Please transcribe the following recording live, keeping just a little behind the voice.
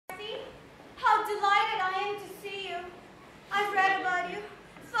I've read about you,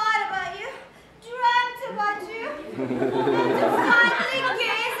 thought about you, dreamt about you, and to finally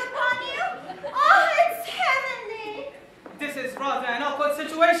gaze upon you, oh, it's heavenly. This is rather an awkward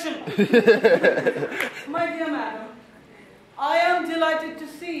situation. My dear madam, I am delighted to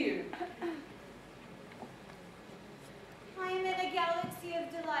see you. I am in a galaxy of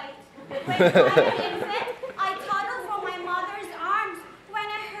delight. When I was an infant, I toddled from my mother's arms when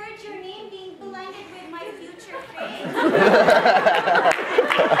I heard your name being blended with my future fate.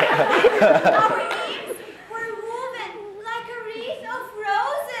 Our names were woven like a wreath of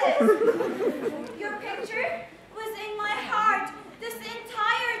roses. Your picture was in my heart this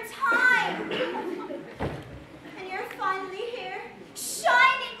entire time. And you're finally here,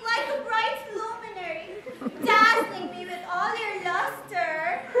 shining like a bright luminary, dazzling me with all your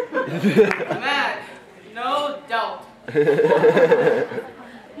luster. Mad, no doubt.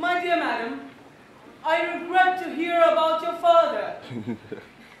 My dear madam, I regret to hear about your father.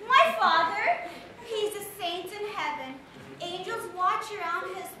 My father? He's a saint in heaven. Angels watch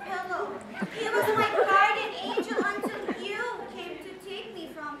around his pillow. He was my guardian angel until you came to take me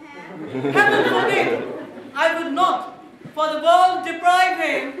from him. Heaven forbid! I would not, for the world, deprive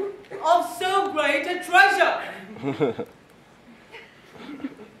him of so great a treasure.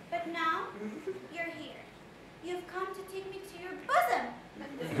 But now, you're here. You've come to take me to your bosom.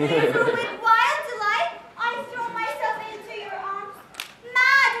 Therefore, with wild delight, I throw myself into your arms,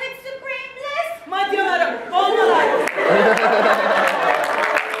 mad with supreme bliss. My dear madam, all my life.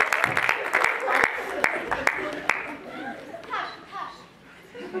 Hush, hush.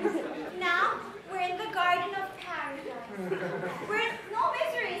 Now, we're in the garden of paradise. Where no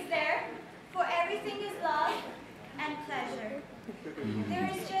misery is there, for everything is love and pleasure. There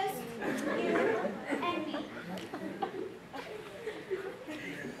is just you and me.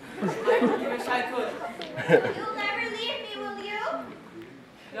 I wish I could. You'll never leave me, will you?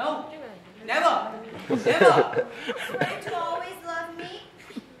 No, never, never. Swear to always love me.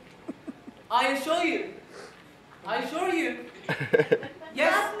 I assure you.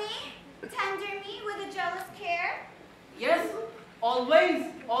 Yes, Love me, tender me with a jealous care. yes, always,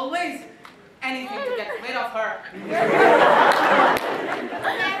 always. Anything to get rid of her.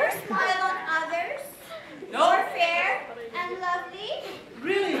 Never smile on others. No. Or fair and lovely.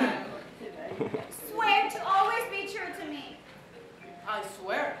 Really, madam? Swear to always be true to me. I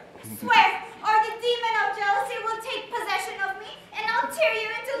swear. Swear, or the demon of jealousy will take possession of me, and I'll tear you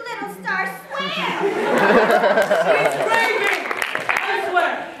into little stars. Swear! She's raving!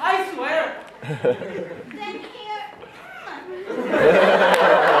 I swear. Then here...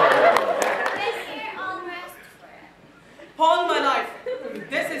 then here I'll rest forever. Upon my life,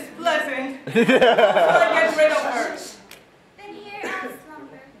 this is pleasant. How shall I get rid of her? Then here I'll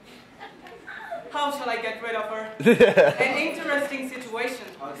slumber. How shall I get rid of her? An interesting situation.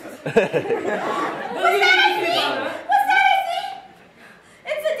 Will you What's that I see?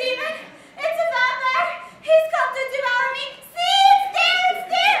 It's a demon. It's a vampire. He's come to devour me. See, it's there, it's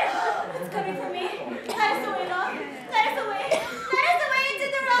there. It's coming for me. Let us away, love. Let us away. Let us away into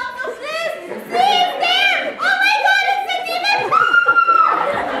the realms of bliss. See, it's there. Oh my God, it's a demon.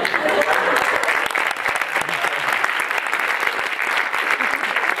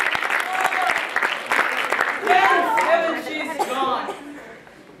 Thank heaven she's gone.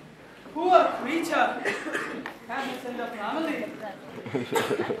 Poor creature. Happens in the family.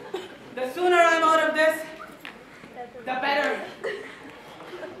 The sooner I'm out of this, the better.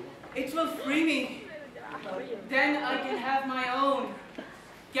 It will free me. Then I can have my own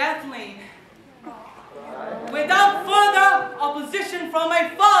Kathleen. Without further opposition from my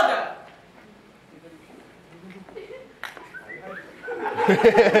father.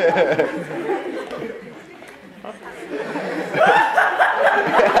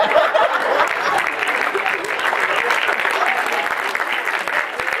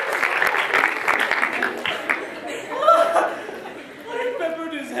 I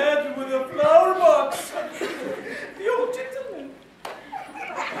peppered his head with a flower box. The old gentleman.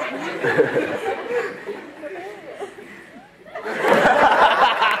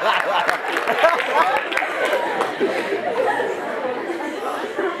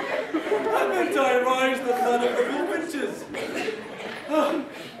 I meant I rise the blood of the bullfinches.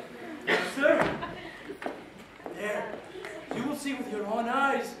 Sir, there, you will see with your own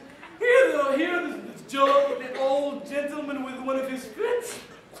eyes. Here, the old gentleman with one of his fits.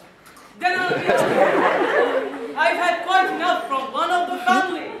 Then I'll be okay. I've had quite enough from one of the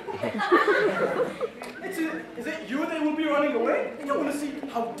family. Is it you that will be running away? You don't want to see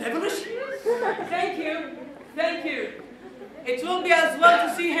how devilish he is? Thank you. Thank you. It will be as well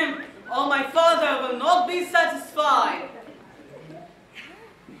to see him, or my father will not be satisfied.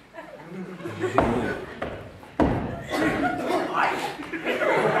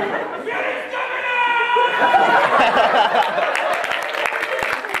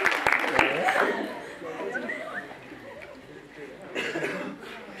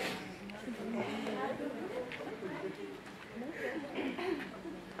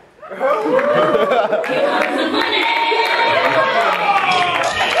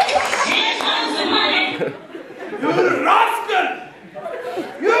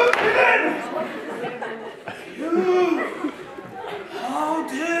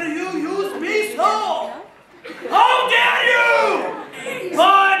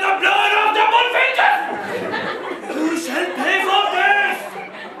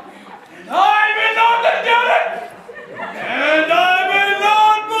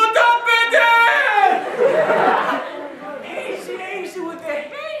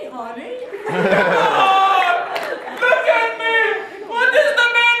 honey. Oh, look at me! What is the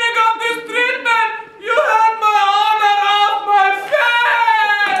meaning of this treatment? You had my honor off my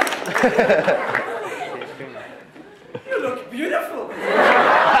face! You look beautiful.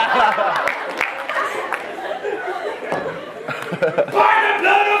 By the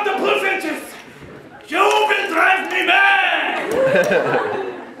blood of the bullfinches, you will drive me mad!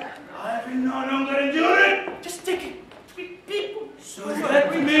 I will no longer endure it. Just take it. Beep. So let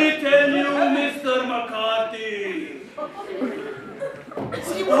me tell you, Mr. McCarthy.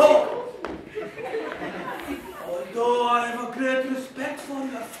 See what? Although I have a great respect for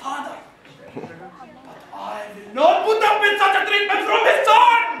your father, but I will not put up with such a treatment from his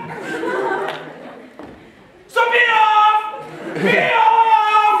son! So be off! Be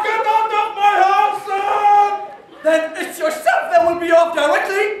off! Get out of my house, son! Then it's yourself that will be off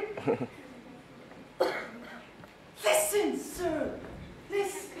directly! Listen, sir.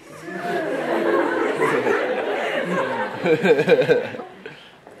 Listen.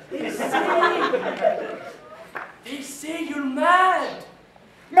 They say you're mad.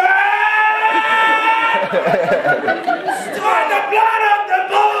 Mad! Start the blood of the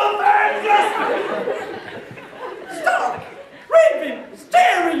bullfinches! Stop! Raving,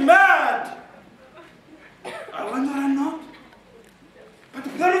 staring mad! I wonder I'm not. But the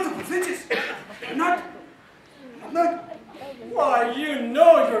blood of the bullfinches, I'm not. Why, you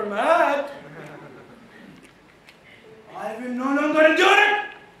know you're mad. I will no longer endure it.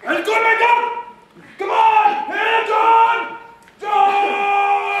 I'll call my gun. Come on, here, John!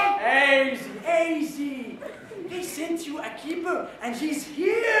 Easy. They sent you a keeper, and he's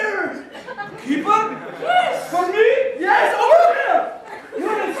here. Keeper? Yes. For me? Yes, over here.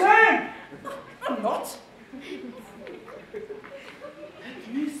 You're insane. I'm not. Let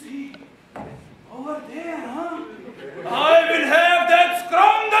me see. Over there, huh? I will have that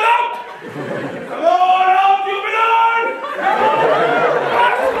scrambled out! Come on out, you villain!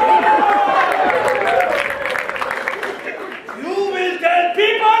 You will tell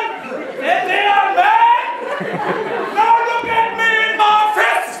people that they are mad? Now look at me in my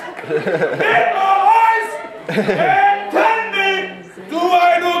face! In my eyes! And tell me, do I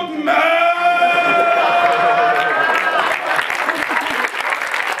look mad?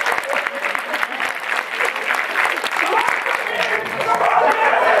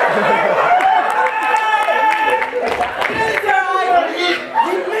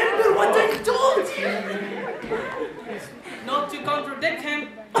 Not to contradict him.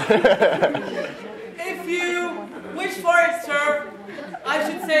 If you wish for it, sir, I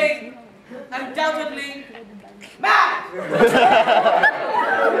should say undoubtedly mad.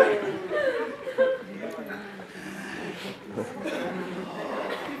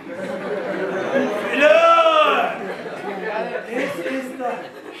 This is the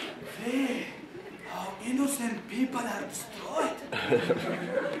way how innocent people are destroyed.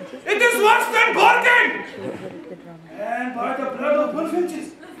 It is worse than bargain! And by the blood of bullfinches,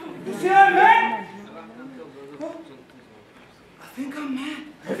 you see I'm mad? Oh, I think I'm mad.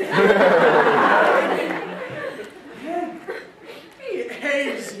 Hey,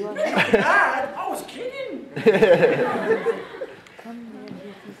 Dad, I was kidding.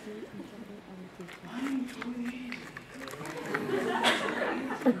 I'm too easy.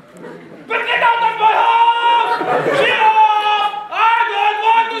 But get out of my house! Get off! I don't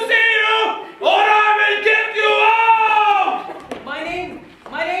want to see you, or I will get you out! My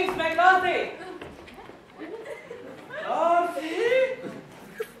name's McCarthy. McCarthy?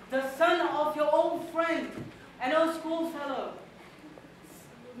 The son of your old friend, an old schoolfellow.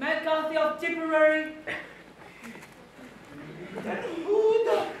 McCarthy of Tipperary. Then who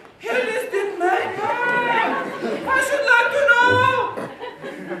the hell is this man? I should like to know!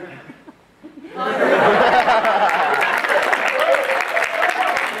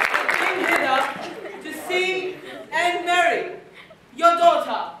 Came hither to see and marry your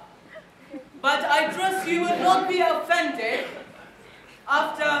daughter. But I trust you will not be offended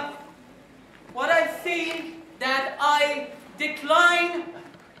after what I've seen that I decline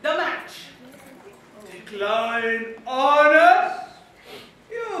the match. Decline honor?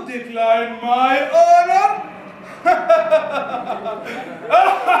 You decline my honor? I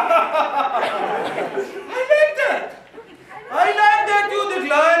like that. I like that you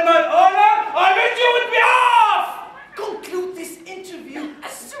decline my honor. I wish you would be off. Conclude this interview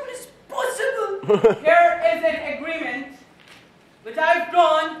as soon as possible. Here is an agreement which I've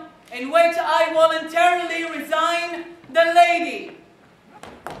drawn in which I voluntarily resign the lady.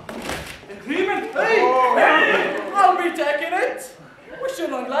 Agreement? Hey! I'll be taking it. Wish you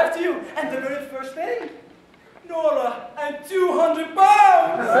long life to you. And the very first thing, Nora and 200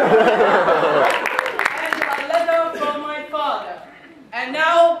 pounds.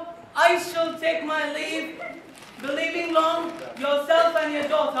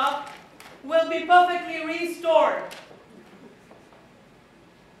 be perfectly restored.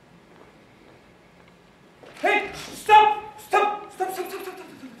 Hey, stop! Stop! Stop! Stop! Stop! Stop! Stop!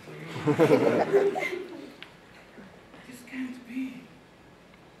 This can't be.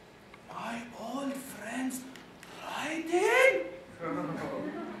 My old friends writing?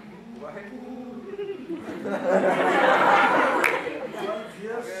 My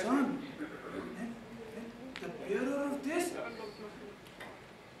dear son, and the bearer of this,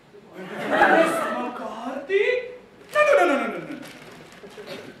 Miss McCarthy? No.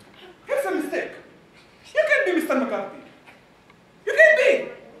 Here's a mistake. You can't be Mr. McCarthy. You can't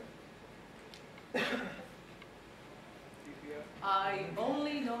be. I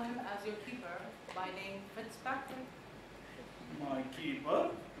only know him as your keeper by name Fitzpatrick. My keeper?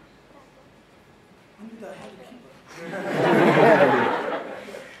 When did I have a keeper?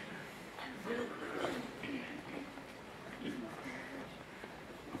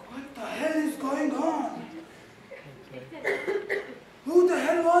 What the hell is going on? Who the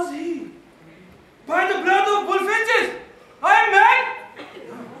hell was he? By the blood of bullfinches! I am mad!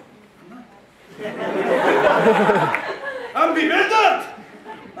 I'm bewildered!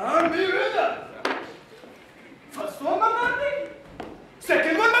 First one McCarthy?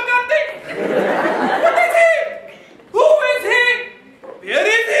 Second one McCarthy? What is he? Who is he? Where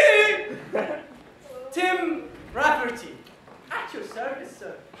is he? Tim Rafferty, at your service,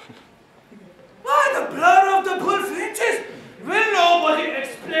 sir. By the blood of the bullfinches! Will nobody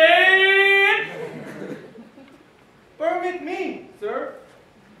explain? Permit me, sir.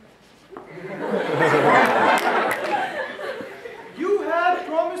 You have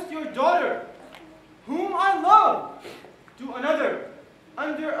promised your daughter, whom I love, to another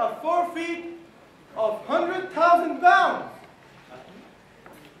under a forfeit of 100,000 pounds.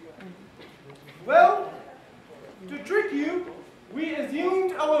 Well, to trick you, we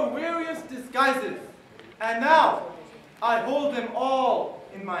assumed our various disguises, and now I hold them all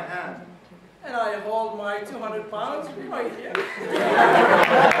in my hand. And I hold my 200 pounds right here.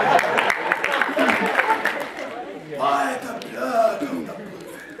 By the blood of the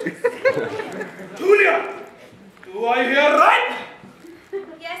bullfinches! Julia! Do I hear right?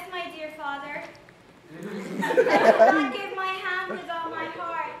 Yes, my dear father. I will not give my hand with all my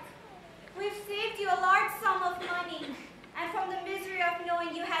heart. We've saved you a large sum of money, and from the misery of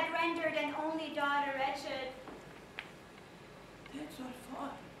knowing you had rendered an only daughter wretched. That's our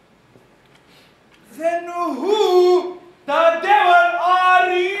fault. Then who the devil are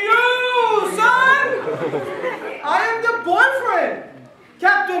you, son? I am the boyfriend,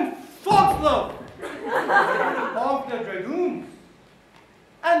 Captain Foxglove of the Dragoons.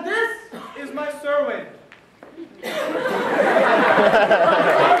 And this is my servant.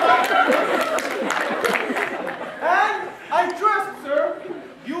 And I trust, sir,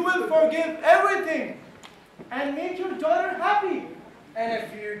 you will forgive everything and make your daughter happy. And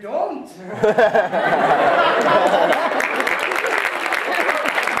if you don't,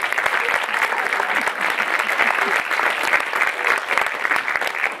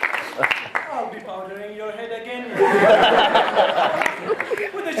 I'll be powdering your head again.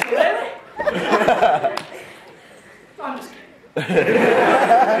 With a shillelagh? I'm just kidding.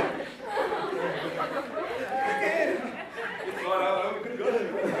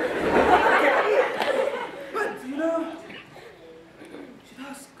 But, you know, you should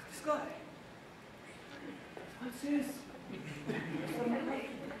ask this guy. What's his?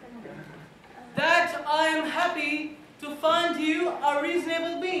 That I am happy to find you a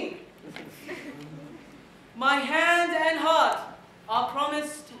reasonable being. My hand and heart are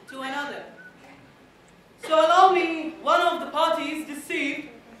promised to another. So allow me, one of the parties deceived,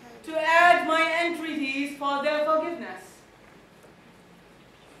 to add my entreaties for their forgiveness.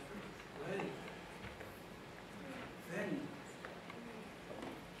 Well, then,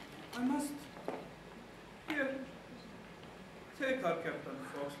 I must. Here, take her, Captain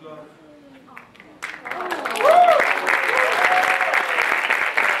Foxglove.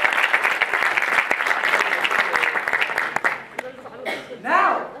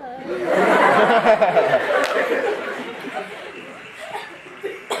 now,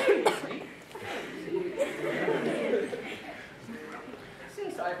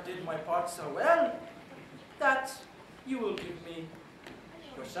 Since I did my part so well, that you will give me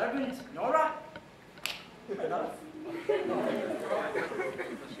your servant, Nora. My love.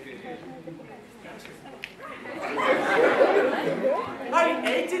 I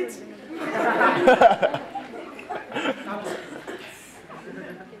ate it.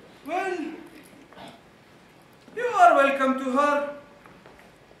 Well, you are welcome to her.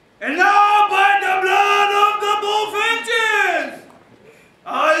 And now, by the blood of the bullfinches,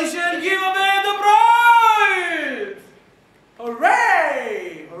 I shall give away the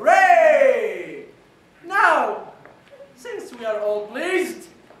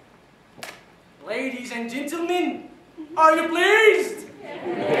you please?